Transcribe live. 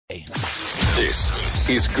This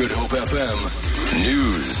is Good Hope FM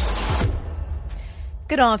News.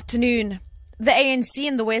 Good afternoon. The ANC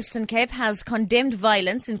in the Western Cape has condemned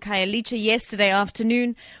violence in Khayelitsha yesterday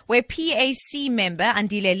afternoon, where PAC member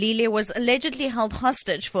Andile Lili was allegedly held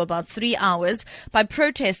hostage for about 3 hours by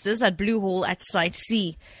protesters at Blue Hall at Site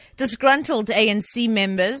C. Disgruntled ANC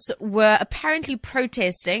members were apparently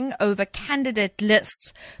protesting over candidate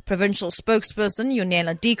lists. Provincial spokesperson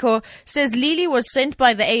Yonela Diko says Lili was sent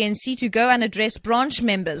by the ANC to go and address branch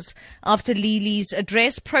members. After Lili's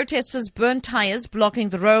address, protesters burned tyres blocking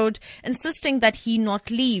the road, insisting that he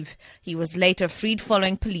not leave. He was later freed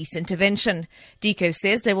following police intervention. Diko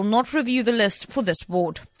says they will not review the list for this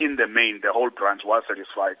ward. In the main, the whole branch was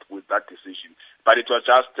satisfied with that decision. But it was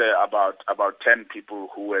just about 10 people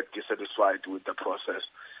who were dissatisfied with the process.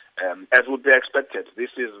 As would be expected, this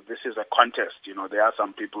is a contest. You know, there are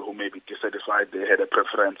some people who may be dissatisfied. They had a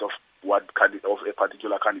preference of a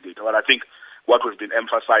particular candidate. But I think what we've been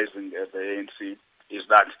emphasizing as the ANC is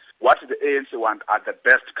that what the ANC want are the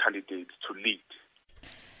best candidates to lead.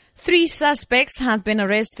 3 suspects have been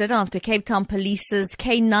arrested after Cape Town Police's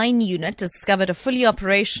K9 unit discovered a fully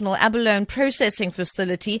operational abalone processing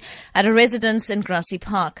facility at a residence in Grassy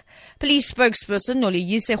Park. Police spokesperson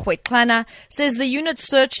Khayelitsha says the unit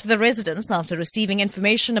searched the residence after receiving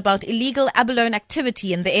information about illegal abalone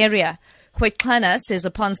activity in the area. Khayelitsha says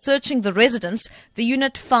upon searching the residence, the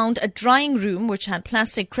unit found a drying room which had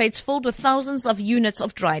plastic crates filled with thousands of units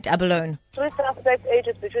of dried abalone. 3 suspects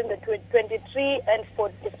ages between the 23 and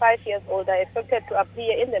 45 years old are expected to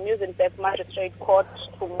appear in the Muizenberg Magistrate Court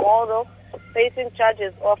tomorrow, facing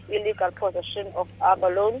charges of illegal possession of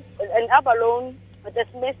abalone. An abalone with an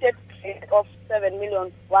estimated weight of 7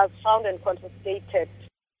 million was found and confiscated.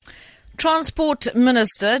 Transport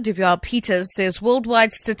Minister Khayelitsha Peters says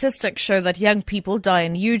worldwide statistics show that young people die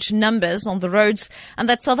in huge numbers on the roads and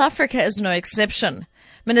that South Africa is no exception.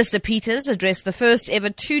 Minister Peters addressed the first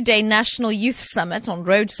ever 2-day National Youth Summit on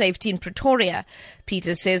road safety in Pretoria.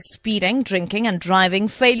 Peters says speeding, drinking and driving,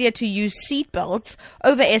 failure to use seatbelts,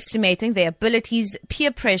 overestimating their abilities,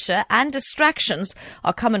 peer pressure and distractions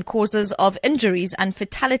are common causes of injuries and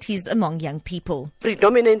fatalities among young people.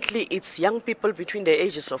 Predominantly, it's young people between the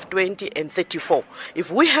ages of 20 and 34.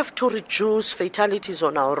 If we have to reduce fatalities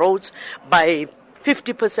on our roads by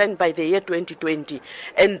 50% by the year 2020,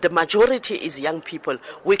 and the majority is young people,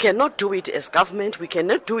 we cannot do it as government, we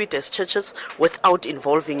cannot do it as churches without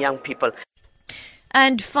involving young people.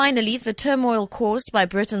 And finally, the turmoil caused by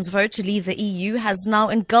Britain's vote to leave the EU has now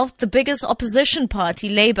engulfed the biggest opposition party,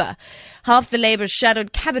 Labour. Half the Labour's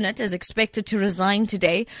shadowed cabinet is expected to resign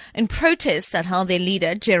today in protest at how their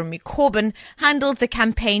leader, Jeremy Corbyn, handled the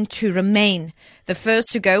campaign to remain. The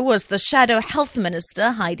first to go was the shadow health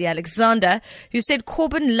minister, Heidi Alexander, who said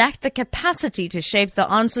Corbyn lacked the capacity to shape the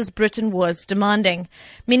answers Britain was demanding.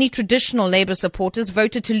 Many traditional Labour supporters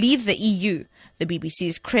voted to leave the EU. The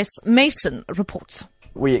BBC's Chris Mason reports.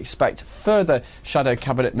 We expect further shadow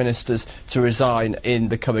cabinet ministers to resign in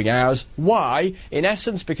the coming hours. Why? In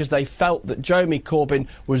essence, because they felt that Jeremy Corbyn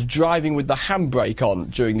was driving with the handbrake on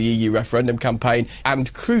during the EU referendum campaign.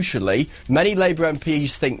 And crucially, many Labour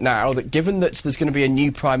MPs think now that given that there's going to be a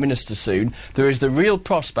new Prime Minister soon, there is the real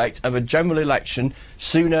prospect of a general election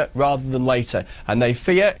sooner rather than later. And they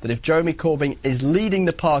fear that if Jeremy Corbyn is leading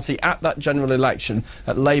the party at that general election,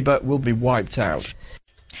 that Labour will be wiped out.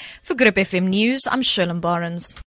 For Good Hope FM News, I'm Shirley Barnes.